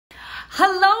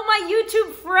Hello, my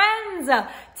YouTube friends.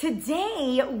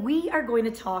 Today, we are going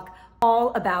to talk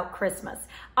all about Christmas.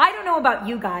 I don't know about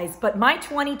you guys, but my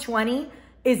 2020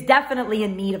 is definitely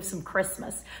in need of some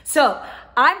Christmas. So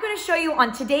I'm going to show you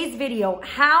on today's video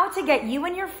how to get you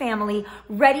and your family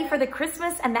ready for the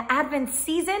Christmas and the Advent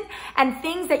season and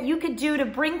things that you could do to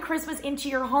bring Christmas into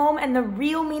your home and the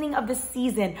real meaning of the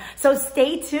season. So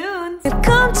stay tuned. We've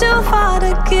come too far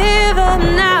to give up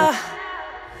now.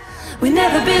 We've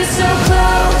never been so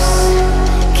close.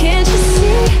 Can't you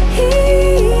see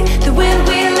that when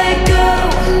we let go,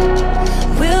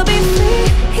 we'll be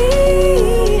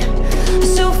free?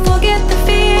 So forget the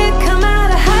fear, come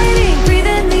out of hiding, breathe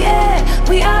in the air.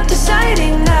 We are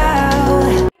deciding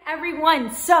now.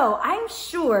 Everyone, so I'm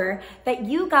sure that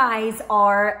you guys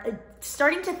are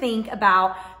starting to think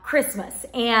about Christmas.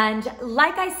 And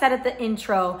like I said at the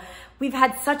intro, we've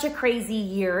had such a crazy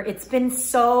year. It's been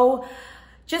so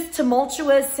just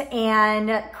tumultuous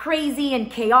and crazy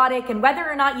and chaotic. And whether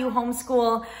or not you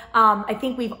homeschool, I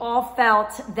think we've all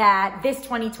felt that this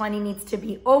 2020 needs to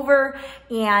be over,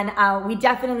 and we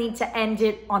definitely need to end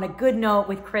it on a good note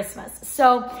with Christmas.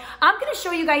 So I'm going to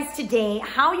show you guys today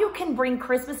how you can bring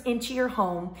Christmas into your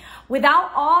home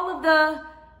without all of the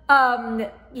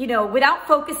without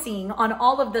focusing on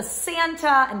all of the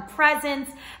Santa and presents,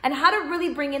 and how to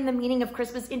really bring in the meaning of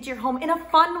Christmas into your home in a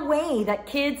fun way that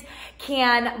kids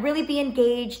can really be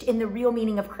engaged in the real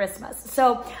meaning of Christmas.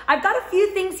 So I've got a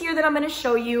few things here that I'm going to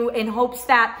show you in hopes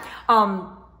that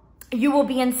you will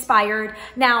be inspired.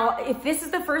 Now, if this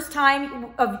is the first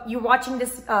time of you watching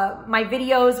this, my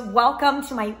videos, welcome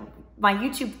to my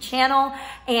YouTube channel,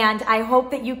 and I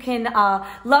hope that you can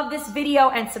love this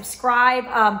video and subscribe.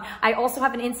 I also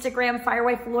have an Instagram,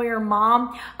 Firewife Lawyer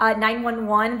Mom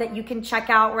 911, that you can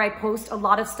check out, where I post a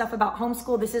lot of stuff about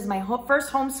homeschool. This is my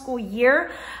first homeschool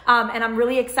year, and I'm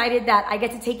really excited that I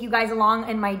get to take you guys along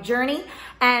in my journey.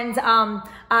 And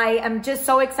I am just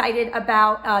so excited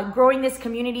about growing this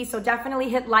community. So definitely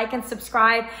hit like and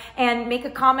subscribe, and make a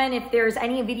comment if there's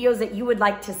any videos that you would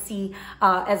like to see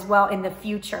as well in the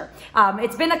future.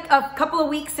 It's been a couple of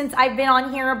weeks since I've been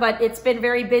on here, but it's been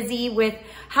very busy with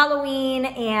Halloween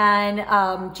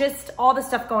and just all the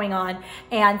stuff going on.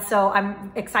 And so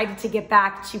I'm excited to get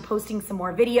back to posting some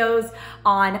more videos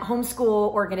on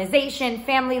homeschool organization,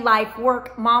 family life,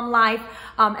 work, mom life,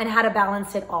 and how to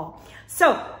balance it all.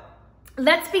 So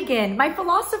let's begin. My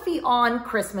philosophy on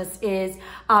Christmas is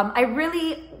I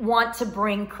really want to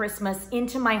bring Christmas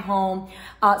into my home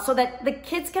so that the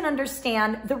kids can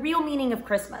understand the real meaning of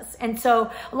Christmas. And so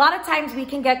a lot of times we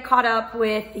can get caught up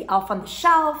with the elf on the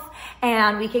shelf,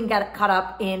 and we can get caught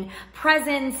up in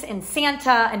presents and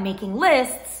Santa and making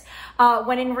lists.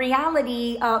 When in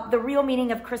reality, the real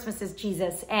meaning of Christmas is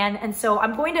Jesus. And so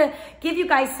I'm going to give you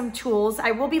guys some tools.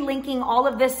 I will be linking all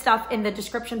of this stuff in the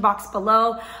description box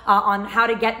below on how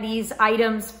to get these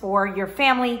items for your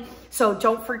family. So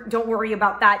don't worry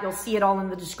about that. You'll see it all in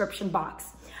the description box.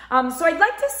 So I'd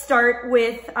like to start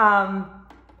with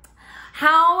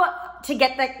how to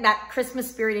get that Christmas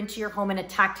spirit into your home in a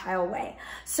tactile way.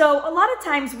 So a lot of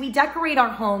times we decorate our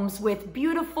homes with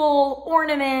beautiful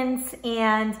ornaments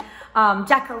and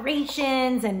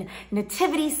decorations and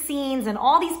nativity scenes and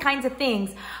all these kinds of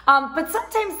things. But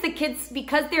sometimes the kids,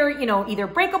 because they're, either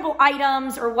breakable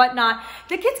items or whatnot,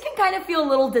 the kids can kind of feel a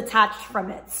little detached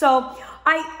from it. So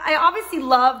I obviously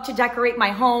love to decorate my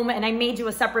home, and I may do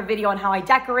a separate video on how I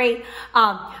decorate.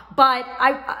 But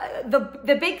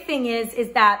the big thing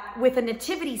is that with a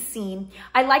nativity scene,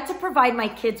 I like to provide my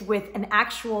kids with an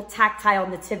actual tactile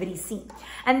nativity scene.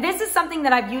 And this is something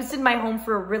that I've used in my home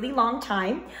for a really long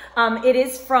time. It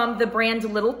is from the brand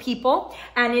Little People,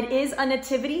 and it is a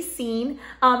nativity scene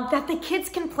that the kids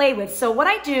can play with. So what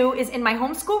I do is, in my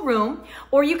homeschool room,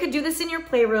 or you could do this in your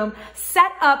playroom,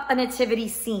 set up a nativity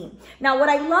scene. Now, what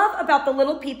I love about the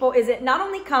Little People is it not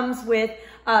only comes with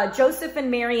Joseph and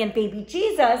Mary and baby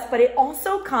Jesus, but it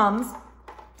also comes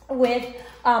with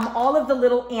all of the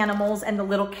little animals and the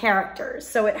little characters.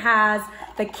 So it has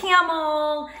the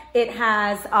camel, it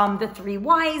has the 3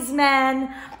 wise men,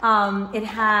 it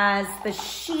has the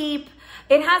sheep,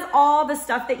 it has all the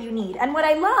stuff that you need. And what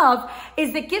I love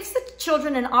is it gives the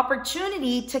children an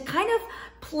opportunity to kind of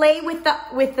play with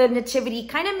the nativity,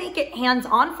 kind of make it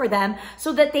hands-on for them,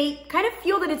 so that they kind of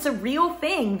feel that it's a real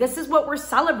thing. This is what we're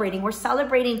celebrating. We're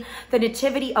celebrating the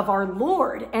nativity of our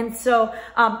Lord. And so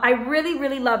I really,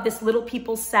 really love this Little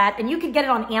People set, and you can get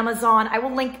it on Amazon. I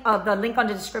will link the link on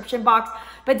the description box,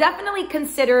 but definitely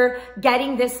consider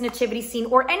getting this nativity scene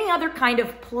or any other kind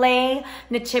of play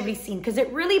nativity scene, because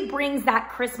it really brings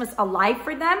that Christmas alive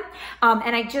for them.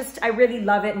 And I really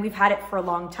love it, and we've had it for a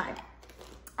long time.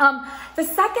 The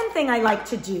second thing I like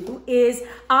to do is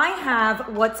I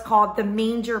have what's called the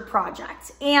manger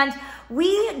project. And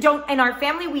we don't, in our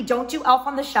family, we don't do elf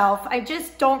on the shelf. I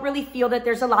just don't really feel that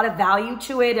there's a lot of value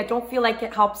to it. I don't feel like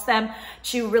it helps them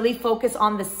to really focus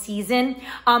on the season.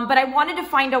 But I wanted to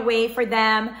find a way for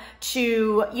them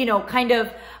to, you know, kind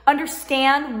of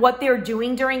understand what they're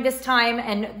doing during this time.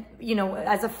 And, you know,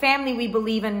 as a family, we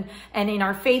believe in, and in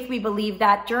our faith, we believe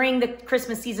that during the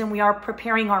Christmas season, we are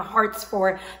preparing our hearts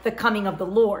for the coming of the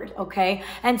Lord, okay?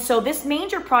 And so this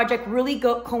manger project really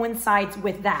coincides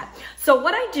with that. So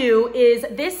what I do is,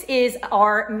 this is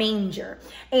our manger.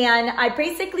 And I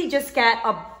basically just get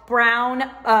a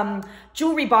brown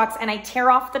jewelry box and I tear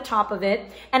off the top of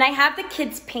it, and I have the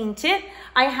kids paint it.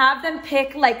 I have them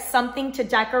pick like something to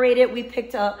decorate it. We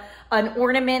picked an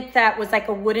ornament that was like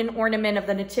a wooden ornament of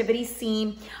the nativity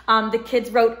scene. The kids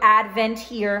wrote Advent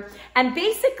here. And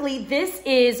basically this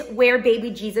is where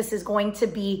baby Jesus is going to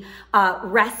be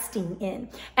resting in.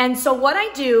 And so what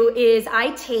I do is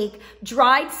I take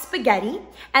dried spaghetti,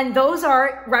 and those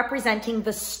are representing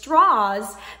the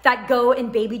straws that go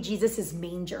in baby Jesus's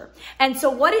manger. And so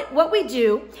what we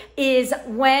do is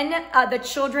when the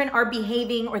children are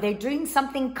behaving or they're doing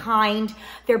something kind,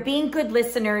 they're being good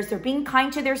listeners, they're being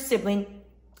kind to their sibling,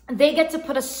 they get to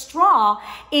put a straw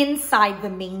inside the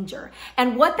manger.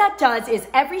 And what that does is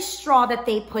every straw that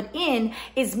they put in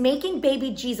is making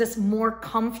baby Jesus more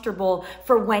comfortable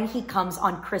for when he comes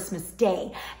on Christmas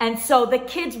Day. And so the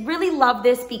kids really love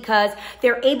this because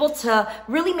they're able to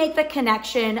really make the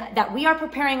connection that we are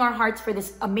preparing our hearts for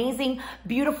this amazing,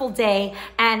 beautiful day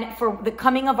and for the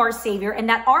coming of our Savior, and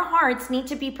that our hearts need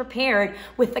to be prepared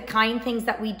with the kind things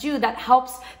that we do that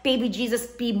helps baby Jesus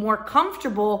be more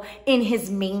comfortable in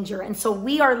his manger. And so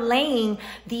we are laying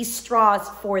these straws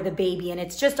for the baby, and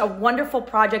it's just a wonderful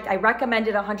project. I recommend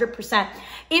it 100%.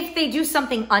 If they do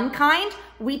something unkind,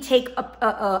 we take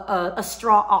a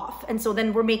straw off. And so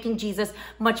then we're making Jesus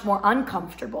much more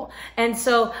uncomfortable. And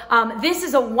so this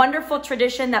is a wonderful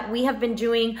tradition that we have been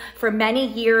doing for many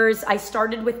years. I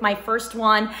started with my first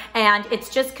one, and it's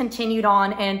just continued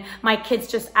on, and my kids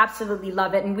just absolutely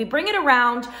love it. And we bring it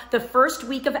around the first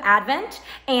week of Advent.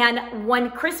 And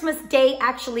when Christmas Day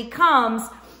actually comes,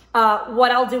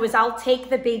 what I'll do is I'll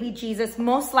take the baby Jesus.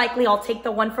 Most likely I'll take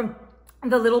the one from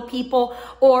the little people,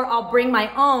 or I'll bring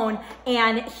my own,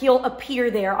 and he'll appear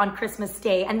there on Christmas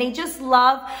Day. And they just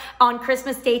love on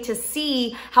Christmas Day to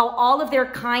see how all of their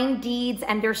kind deeds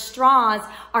and their straws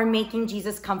are making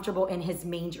Jesus comfortable in his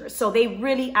manger. So they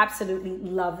really absolutely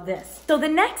love this. So the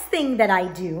next thing that I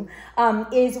do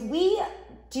is we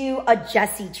do a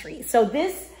Jesse tree. So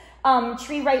this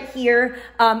tree right here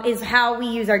is how we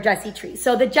use our Jesse tree.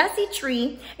 So the Jesse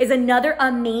tree is another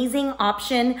amazing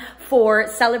option for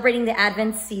celebrating the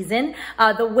Advent season.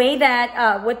 The way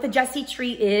that what the Jesse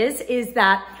tree is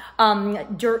that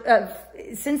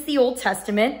since the Old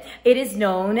Testament, it is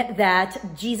known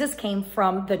that Jesus came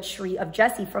from the tree of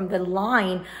Jesse, from the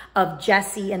line of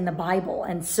Jesse in the Bible.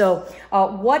 And so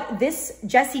what this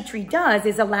Jesse tree does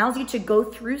is allows you to go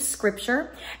through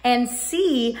scripture and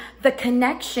see the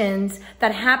connections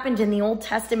that happened in the Old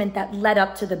Testament that led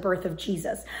up to the birth of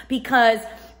Jesus. Because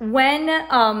when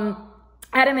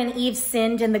Adam and Eve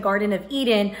sinned in the Garden of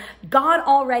Eden, God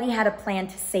already had a plan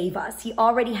to save us. He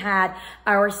already had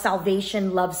our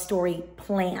salvation love story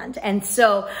planned. And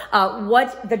so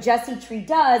what the Jesse tree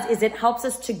does is it helps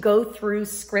us to go through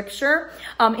scripture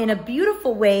in a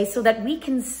beautiful way so that we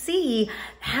can see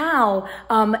how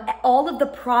all of the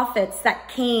prophets that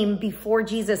came before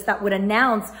Jesus that would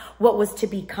announce what was to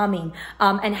be coming,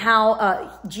 and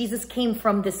how Jesus came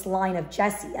from this line of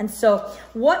Jesse. And so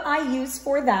what I use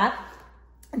for that,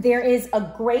 there is a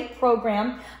great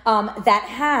program that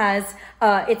has,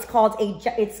 it's called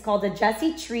a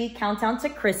Jesse Tree Countdown to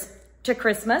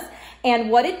Christmas. And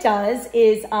what it does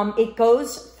is it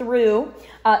goes through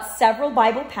several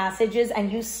Bible passages, and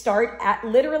you start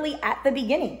literally at the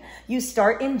beginning. You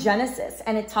start in Genesis,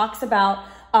 and it talks about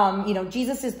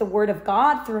Jesus is the word of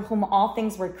God through whom all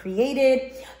things were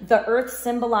created. The earth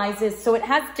symbolizes, so it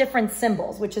has different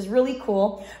symbols, which is really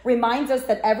cool. Reminds us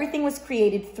that everything was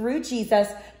created through Jesus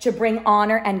to bring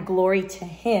honor and glory to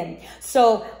him.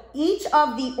 So each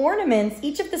of the ornaments,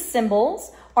 each of the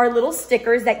symbols are little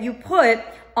stickers that you put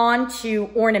onto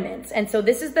ornaments. And so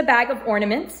this is the bag of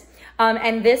ornaments.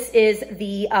 And this is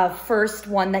the first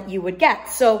one that you would get.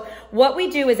 So what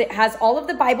we do is it has all of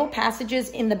the Bible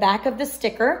passages in the back of the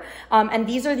sticker. And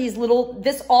these are these little,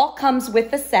 this all comes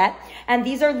with the set. And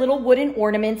these are little wooden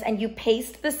ornaments, and you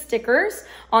paste the stickers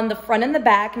on the front and the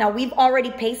back. Now we've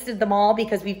already pasted them all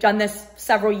because we've done this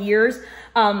several years.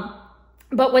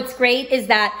 But what's great is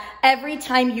that every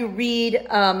time you read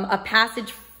a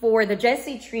passage for the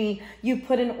Jesse tree, you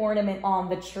put an ornament on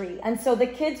the tree. And so the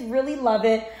kids really love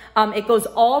it. It goes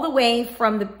all the way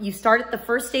from you start at the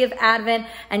first day of Advent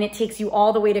and it takes you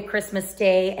all the way to Christmas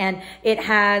Day. And it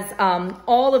has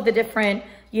all of the different,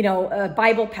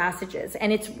 Bible passages.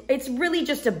 And it's really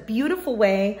just a beautiful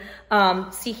way.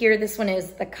 See here, this one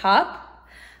is the cup.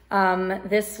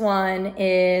 This one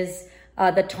is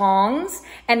the tongs,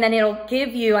 and then it'll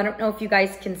give you, I don't know if you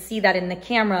guys can see that in the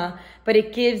camera, but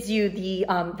it gives you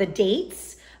the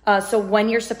dates. So when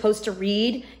you're supposed to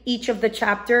read each of the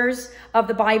chapters of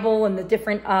the Bible and the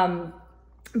different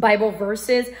Bible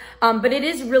verses. But it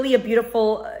is really a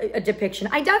beautiful depiction.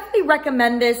 I definitely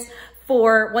recommend this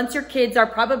for once your kids are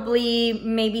probably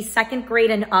maybe 2nd grade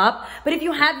and up. But if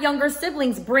you have younger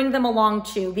siblings, bring them along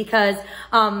too, because,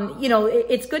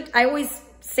 it's good. I always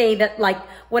say that, like,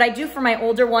 what I do for my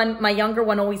older one, my younger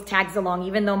one always tags along,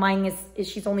 even though mine is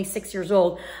she's only 6 years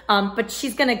old, but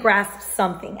she's going to grasp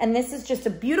something. And this is just a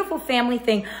beautiful family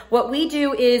thing. What we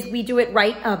do is we do it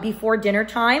right before dinner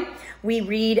time. We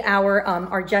read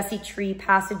our Jesse tree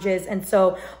passages. And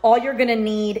so all you're going to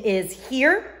need is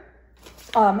here.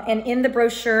 And in the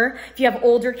brochure, if you have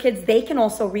older kids, they can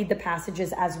also read the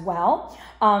passages as well.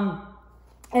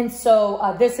 And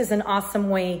so this is an awesome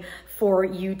way for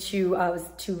you to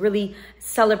really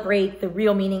celebrate the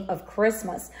real meaning of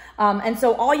Christmas. And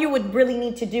so all you would really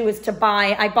need to do is to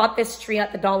buy, I bought this tree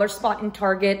at the dollar spot in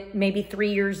Target maybe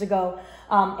 3 years ago.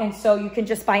 And so you can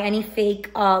just buy any fake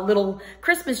little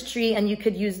Christmas tree and you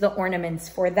could use the ornaments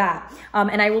for that.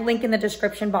 And I will link in the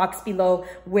description box below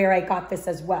where I got this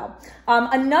as well.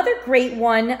 Another great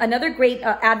one, another great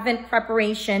Advent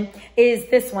preparation is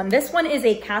this one. This one is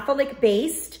a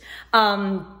Catholic-based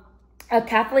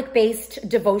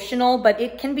devotional, but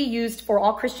it can be used for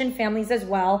all Christian families as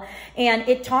well. And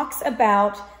it talks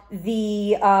about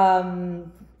the,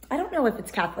 I don't know if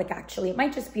it's Catholic actually, it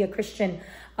might just be a Christian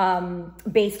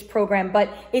based program, but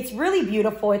it's really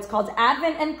beautiful. It's called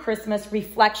Advent and Christmas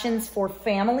Reflections for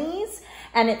Families.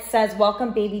 And it says,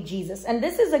 welcome baby Jesus. And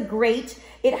this is a great,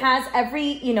 it has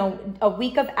every, a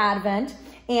week of Advent,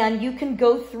 and you can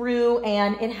go through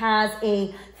and it has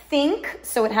a think,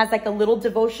 so it has like a little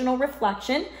devotional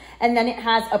reflection, and then it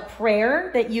has a prayer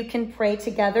that you can pray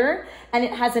together, and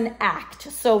it has an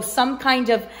act, so some kind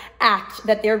of act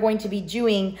that they're going to be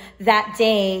doing that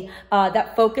day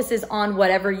that focuses on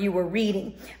whatever you were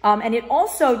reading. And it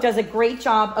also does a great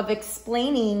job of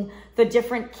explaining the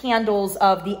different candles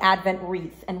of the Advent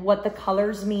wreath and what the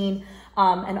colors mean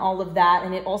and all of that.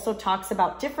 And it also talks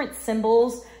about different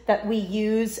symbols that we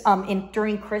use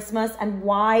during Christmas and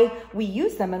why we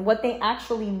use them and what they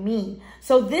actually mean.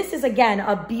 So this is, again,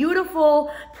 a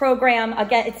beautiful program.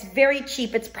 Again, it's very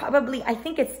cheap. It's probably, I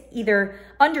think it's either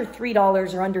under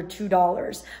 $3 or under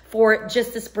 $2 for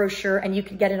just this brochure, and you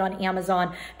can get it on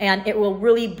Amazon, and it will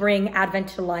really bring Advent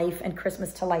to life and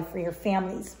Christmas to life for your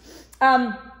families.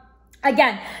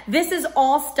 Again, this is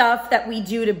all stuff that we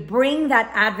do to bring that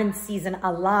Advent season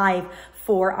alive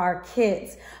for our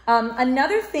kids.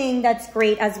 Another thing that's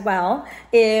great as well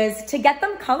is to get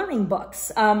them coloring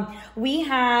books. We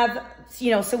have,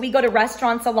 so we go to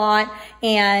restaurants a lot,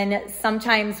 and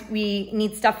sometimes we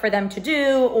need stuff for them to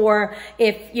do, or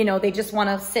if, they just want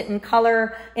to sit and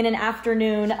color in an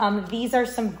afternoon. These are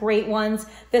some great ones.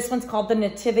 This one's called The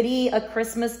Nativity, a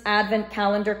Christmas Advent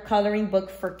Calendar Coloring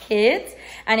Book for Kids.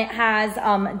 And it has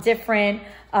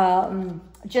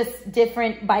just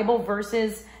different Bible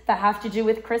verses that have to do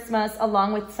with Christmas,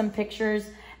 along with some pictures.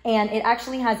 And it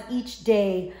actually has each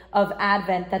day of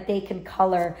Advent that they can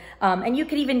color. And you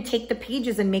could even take the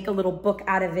pages and make a little book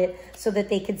out of it so that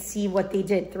they could see what they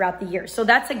did throughout the year. So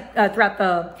that's throughout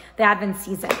the Advent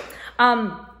season.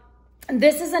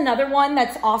 This is another one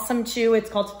that's awesome too. It's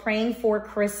called Praying for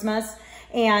Christmas,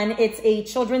 and it's a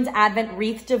children's Advent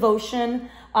wreath devotion.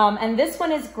 And this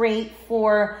one is great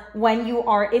for when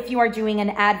if you are doing an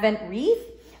Advent wreath.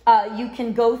 You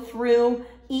can go through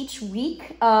each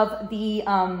week of the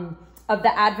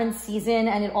Advent season,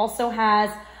 and it also has,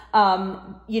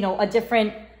 a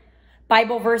different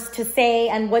Bible verse to say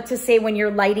and what to say when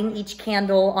you're lighting each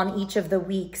candle on each of the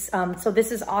weeks. So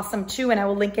this is awesome too, and I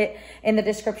will link it in the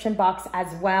description box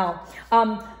as well.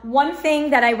 One thing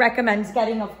that I recommend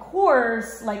getting, of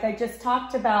course, like I just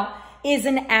talked about, is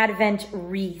an Advent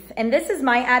wreath. And this is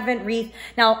my Advent wreath.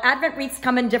 Now, Advent wreaths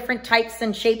come in different types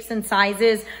and shapes and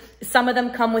sizes. Some of them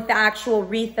come with the actual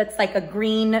wreath that's like a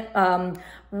green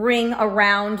ring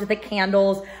around the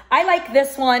candles. I like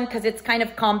this one because it's kind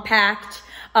of compact.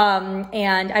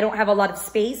 And I don't have a lot of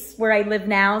space where I live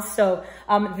now. So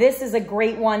this is a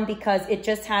great one because it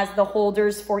just has the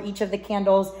holders for each of the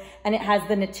candles, and it has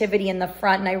the nativity in the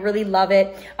front, and I really love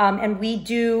it. And we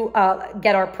do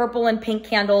get our purple and pink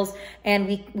candles, and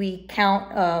we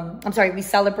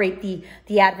celebrate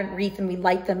the Advent wreath, and we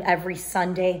light them every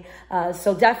Sunday.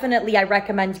 So definitely I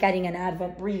recommend getting an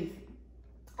Advent wreath.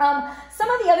 Some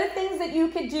of the other things that you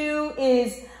could do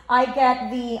is I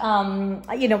get the,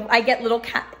 I get little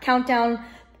countdown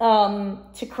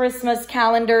to Christmas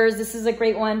calendars. This is a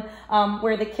great one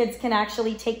where the kids can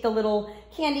actually take the little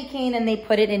candy cane and they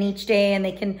put it in each day, and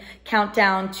they can count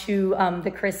down to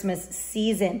the Christmas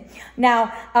season.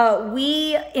 Now,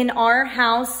 we in our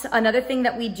house, another thing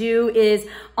that we do is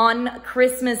on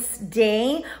Christmas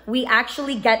Day, we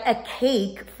actually get a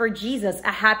cake for Jesus,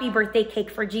 a happy birthday cake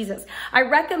for Jesus. I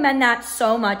recommend that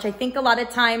so much. I think a lot of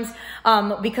times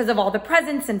because of all the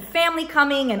presents and family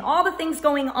coming and all the things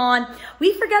going on,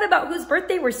 we forget about whose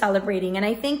birthday we're celebrating. And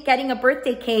I think getting a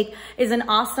birthday cake is an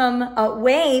awesome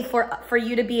way for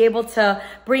you to be able to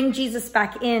bring Jesus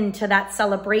back into that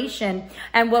celebration.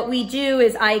 And what we do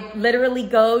is I literally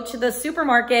go to the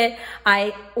supermarket,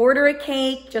 I order a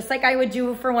cake just like I would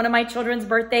do for one of my children's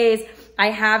birthdays. I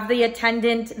have the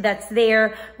attendant that's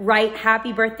there write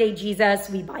happy birthday Jesus.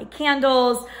 We buy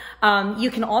candles. You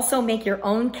can also make your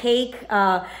own cake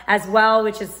as well,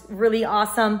 which is really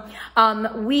awesome.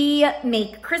 We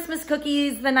make Christmas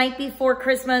cookies the night before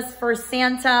Christmas for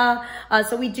Santa.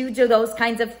 So we do those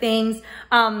kinds of things.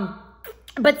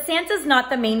 But Santa's not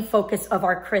the main focus of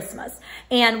our Christmas.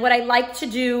 And what I like to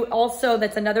do also,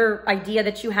 that's another idea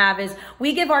that you have, is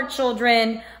we give our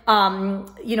children,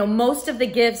 most of the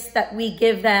gifts that we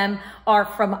give them are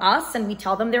from us, and we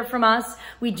tell them they're from us.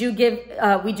 We do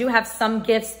have some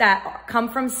gifts that come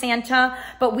from Santa,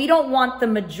 but we don't want the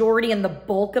majority and the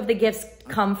bulk of the gifts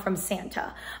come from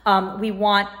Santa. We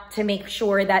want to make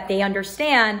sure that they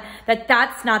understand that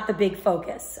that's not the big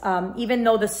focus. Even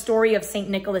though the story of St.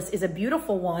 Nicholas is a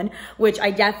beautiful one, which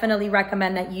I definitely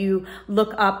recommend that you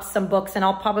look up some books, and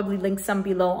I'll probably link some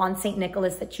below on St.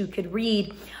 Nicholas that you could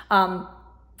read,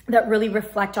 that really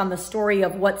reflect on the story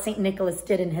of what St. Nicholas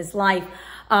did in his life.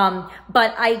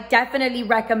 But I definitely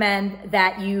recommend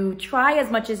that you try as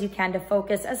much as you can to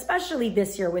focus, especially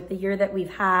this year with the year that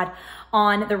we've had,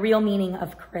 on the real meaning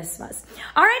of Christmas.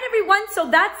 All right, everyone.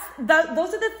 So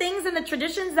those are the things and the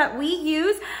traditions that we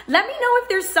use. Let me know if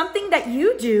there's something that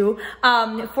you do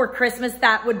for Christmas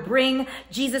that would bring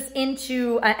Jesus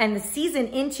into and the season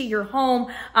into your home.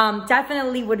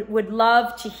 Definitely would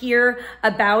love to hear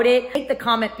about it. Make the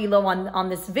comment below on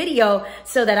this video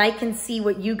so that I can see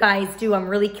what you guys do. I'm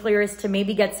really curious to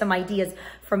maybe get some ideas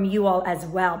from you all as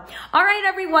well. All right,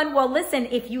 everyone. Well, listen,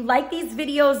 if you like these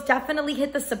videos, definitely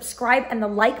hit the subscribe and the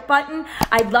like button.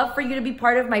 I'd love for you to be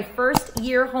part of my first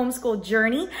year homeschool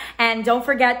journey. And don't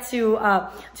forget to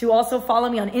also follow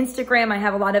me on Instagram. I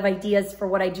have a lot of ideas for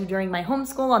what I do during my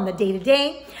homeschool on the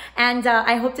day-to-day. And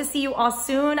I hope to see you all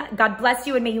soon. God bless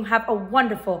you, and may you have a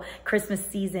wonderful Christmas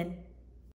season.